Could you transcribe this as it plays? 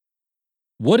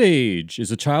What age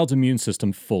is a child's immune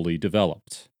system fully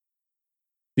developed?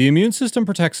 The immune system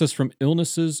protects us from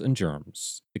illnesses and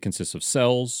germs. It consists of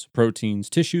cells, proteins,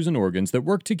 tissues, and organs that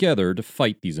work together to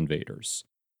fight these invaders.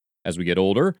 As we get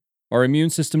older, our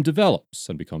immune system develops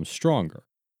and becomes stronger.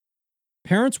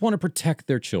 Parents want to protect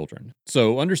their children,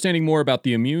 so understanding more about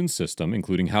the immune system,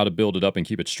 including how to build it up and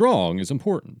keep it strong, is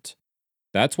important.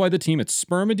 That's why the team at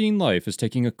Spermidine Life is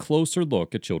taking a closer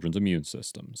look at children's immune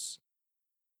systems.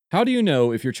 How do you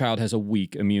know if your child has a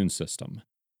weak immune system?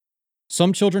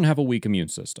 Some children have a weak immune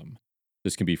system.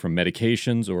 This can be from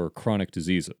medications or chronic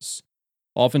diseases.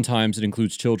 Oftentimes, it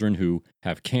includes children who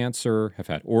have cancer, have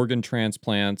had organ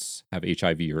transplants, have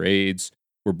HIV or AIDS,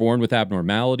 were born with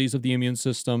abnormalities of the immune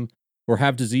system, or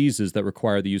have diseases that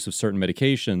require the use of certain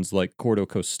medications like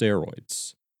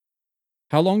corticosteroids.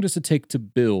 How long does it take to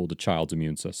build a child's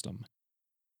immune system?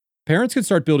 Parents can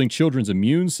start building children's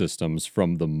immune systems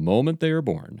from the moment they are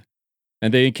born,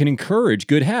 and they can encourage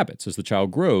good habits as the child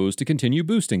grows to continue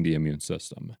boosting the immune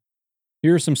system.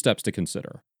 Here are some steps to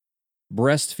consider.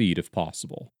 Breastfeed if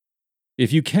possible.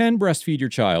 If you can breastfeed your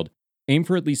child, aim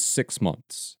for at least 6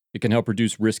 months. It can help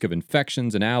reduce risk of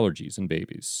infections and allergies in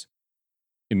babies.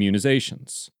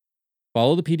 Immunizations.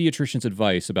 Follow the pediatrician's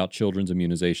advice about children's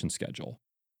immunization schedule.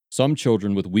 Some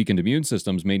children with weakened immune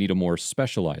systems may need a more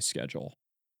specialized schedule.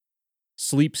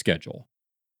 Sleep schedule.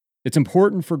 It's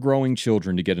important for growing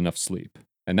children to get enough sleep,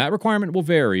 and that requirement will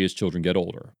vary as children get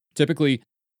older. Typically,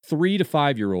 3 to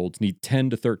 5-year-olds need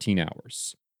 10 to 13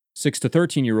 hours. 6 to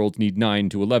 13-year-olds need 9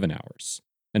 to 11 hours,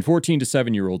 and 14 to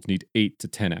 7-year-olds need 8 to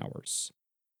 10 hours.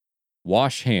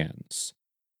 Wash hands.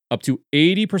 Up to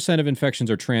 80% of infections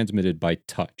are transmitted by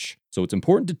touch, so it's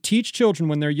important to teach children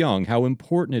when they're young how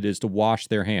important it is to wash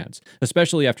their hands,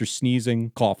 especially after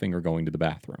sneezing, coughing, or going to the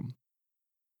bathroom.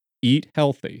 Eat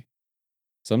healthy.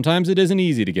 Sometimes it isn't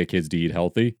easy to get kids to eat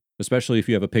healthy, especially if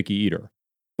you have a picky eater.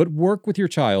 But work with your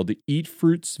child to eat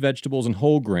fruits, vegetables, and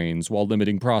whole grains while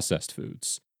limiting processed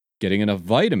foods. Getting enough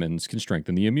vitamins can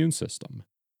strengthen the immune system.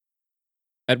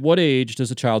 At what age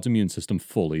does a child's immune system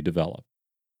fully develop?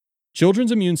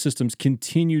 Children's immune systems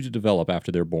continue to develop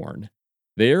after they're born.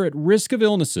 They are at risk of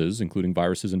illnesses, including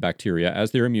viruses and bacteria, as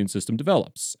their immune system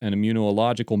develops, and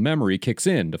immunological memory kicks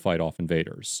in to fight off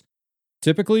invaders.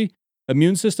 Typically,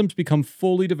 immune systems become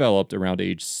fully developed around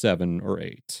age 7 or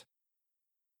 8.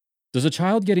 Does a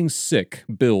child getting sick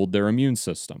build their immune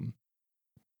system?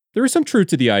 There is some truth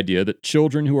to the idea that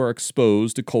children who are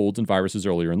exposed to colds and viruses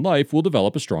earlier in life will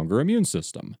develop a stronger immune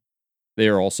system. They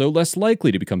are also less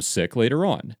likely to become sick later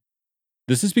on.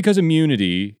 This is because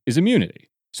immunity is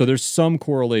immunity, so there's some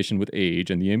correlation with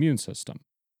age and the immune system.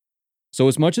 So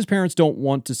as much as parents don't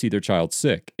want to see their child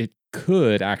sick, it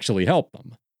could actually help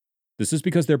them. This is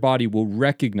because their body will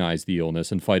recognize the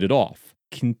illness and fight it off,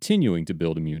 continuing to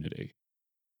build immunity.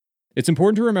 It's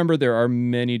important to remember there are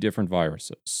many different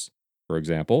viruses. For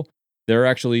example, there are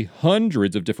actually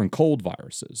hundreds of different cold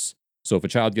viruses. So if a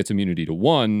child gets immunity to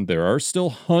one, there are still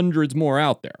hundreds more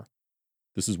out there.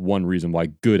 This is one reason why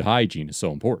good hygiene is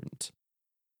so important.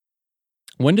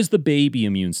 When does the baby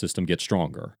immune system get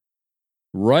stronger?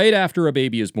 Right after a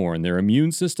baby is born, their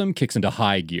immune system kicks into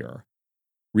high gear.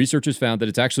 Researchers found that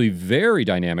it's actually very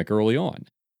dynamic early on.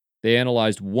 They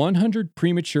analyzed 100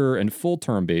 premature and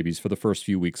full-term babies for the first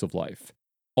few weeks of life.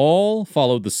 All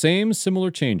followed the same similar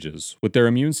changes, with their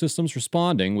immune systems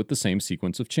responding with the same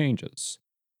sequence of changes.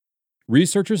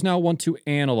 Researchers now want to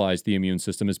analyze the immune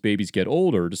system as babies get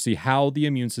older to see how the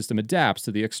immune system adapts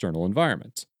to the external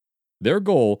environment. Their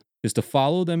goal is to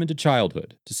follow them into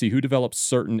childhood to see who develops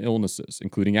certain illnesses,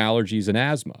 including allergies and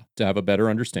asthma, to have a better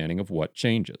understanding of what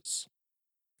changes.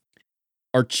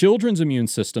 Are children's immune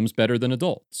systems better than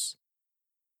adults?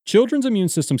 Children's immune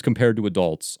systems compared to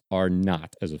adults are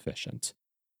not as efficient.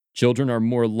 Children are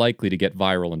more likely to get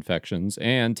viral infections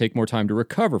and take more time to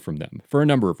recover from them for a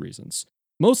number of reasons,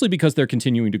 mostly because they're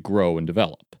continuing to grow and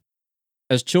develop.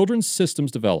 As children's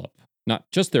systems develop,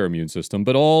 not just their immune system,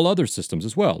 but all other systems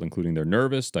as well, including their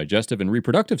nervous, digestive, and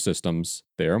reproductive systems,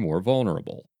 they are more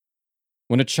vulnerable.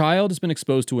 When a child has been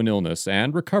exposed to an illness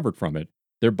and recovered from it,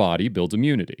 their body builds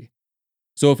immunity.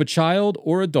 So if a child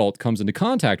or adult comes into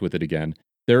contact with it again,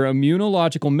 their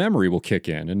immunological memory will kick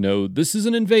in and know this is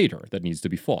an invader that needs to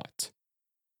be fought.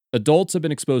 Adults have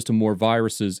been exposed to more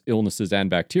viruses, illnesses, and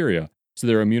bacteria, so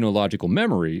their immunological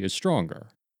memory is stronger.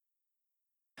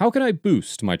 How can I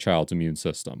boost my child's immune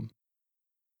system?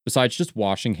 Besides just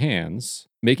washing hands,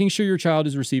 making sure your child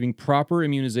is receiving proper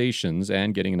immunizations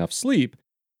and getting enough sleep,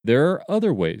 there are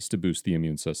other ways to boost the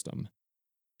immune system.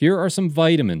 Here are some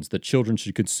vitamins that children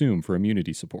should consume for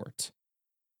immunity support.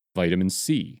 Vitamin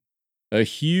C, a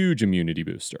huge immunity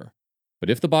booster. But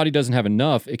if the body doesn't have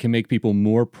enough, it can make people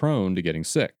more prone to getting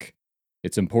sick.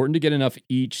 It's important to get enough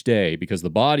each day because the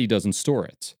body doesn't store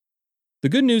it. The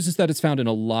good news is that it's found in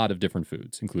a lot of different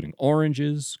foods, including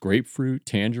oranges, grapefruit,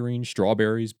 tangerine,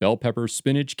 strawberries, bell peppers,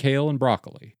 spinach, kale, and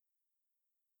broccoli.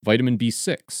 Vitamin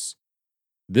B6.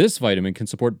 This vitamin can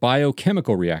support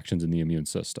biochemical reactions in the immune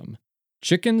system.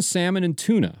 Chicken, salmon, and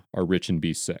tuna are rich in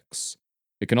B6.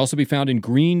 It can also be found in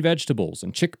green vegetables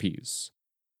and chickpeas.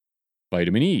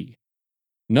 Vitamin E.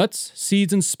 Nuts,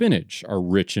 seeds, and spinach are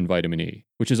rich in vitamin E,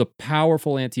 which is a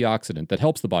powerful antioxidant that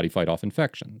helps the body fight off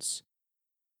infections.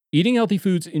 Eating healthy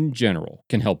foods in general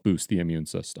can help boost the immune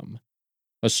system.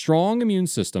 A strong immune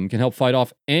system can help fight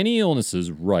off any illnesses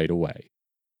right away.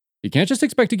 You can't just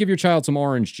expect to give your child some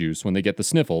orange juice when they get the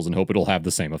sniffles and hope it'll have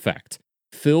the same effect.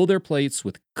 Fill their plates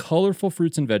with colorful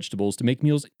fruits and vegetables to make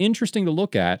meals interesting to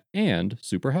look at and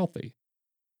super healthy.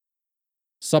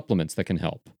 Supplements that can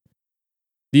help.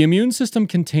 The immune system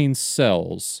contains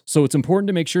cells, so it's important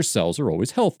to make sure cells are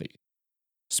always healthy.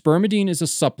 Spermidine is a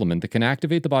supplement that can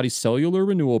activate the body's cellular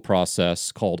renewal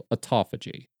process called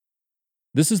autophagy.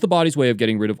 This is the body's way of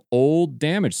getting rid of old,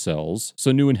 damaged cells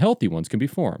so new and healthy ones can be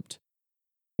formed.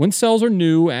 When cells are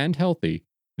new and healthy,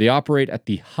 they operate at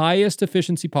the highest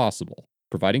efficiency possible,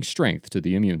 providing strength to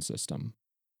the immune system.